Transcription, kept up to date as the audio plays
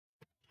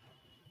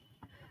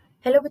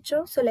Hello,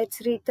 bachcho. So let's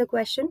read the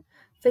question.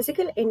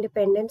 Physical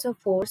independence of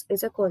force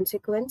is a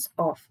consequence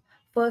of.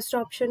 First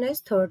option is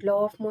third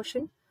law of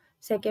motion.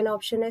 Second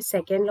option is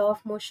second law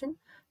of motion.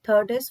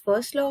 Third is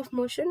first law of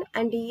motion,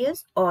 and D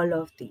is all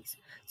of these.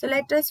 So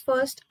let us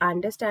first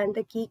understand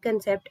the key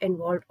concept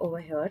involved over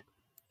here.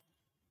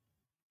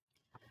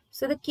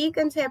 So the key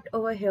concept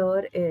over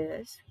here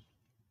is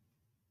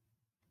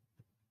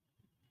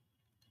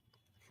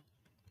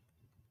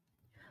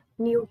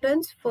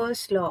Newton's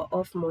first law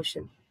of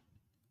motion.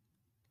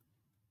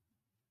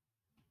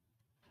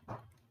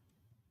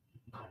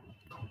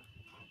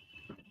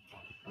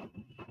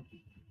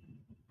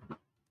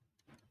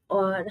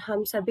 और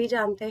हम सभी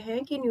जानते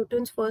हैं कि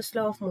Newton's first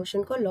law of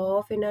motion को law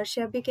of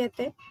inertia भी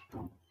कहते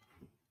हैं.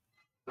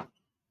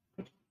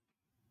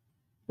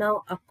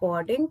 Now,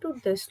 according to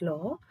this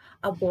law,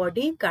 a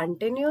body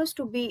continues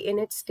to be in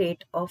its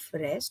state of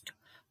rest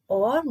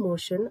or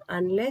motion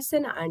unless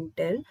and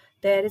until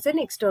there is an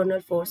external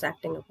force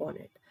acting upon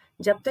it.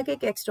 जब तक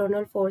एक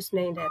external force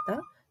नहीं रहता,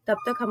 तब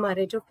तक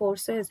हमारे जो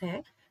forces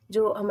हैं,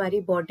 जो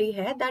हमारी body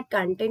है, that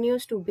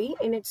continues to be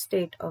in its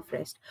state of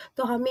rest.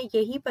 तो हमें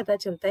यही पता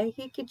चलता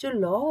है कि जो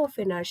law of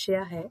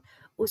inertia है,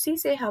 उसी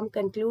से हम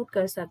conclude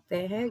कर सकते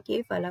हैं ये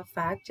वाला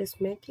fact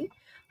जिसमें कि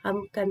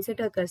हम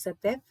कंसिडर कर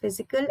सकते हैं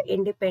physical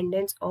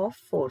independence of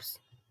force.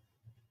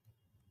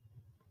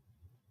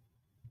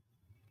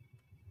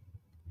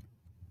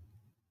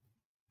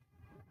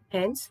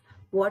 Hence,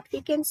 what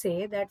we can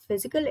say that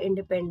physical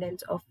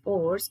independence of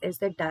force is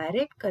the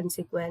direct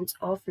consequence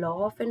of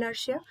law of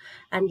inertia,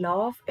 and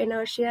law of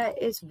inertia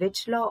is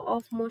which law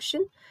of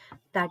motion?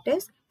 That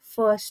is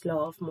first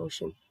law of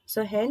motion.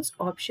 So hence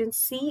option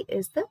C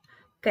is the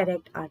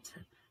correct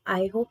answer.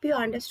 I hope you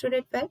understood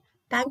it well.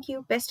 Thank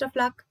you. Best of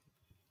luck.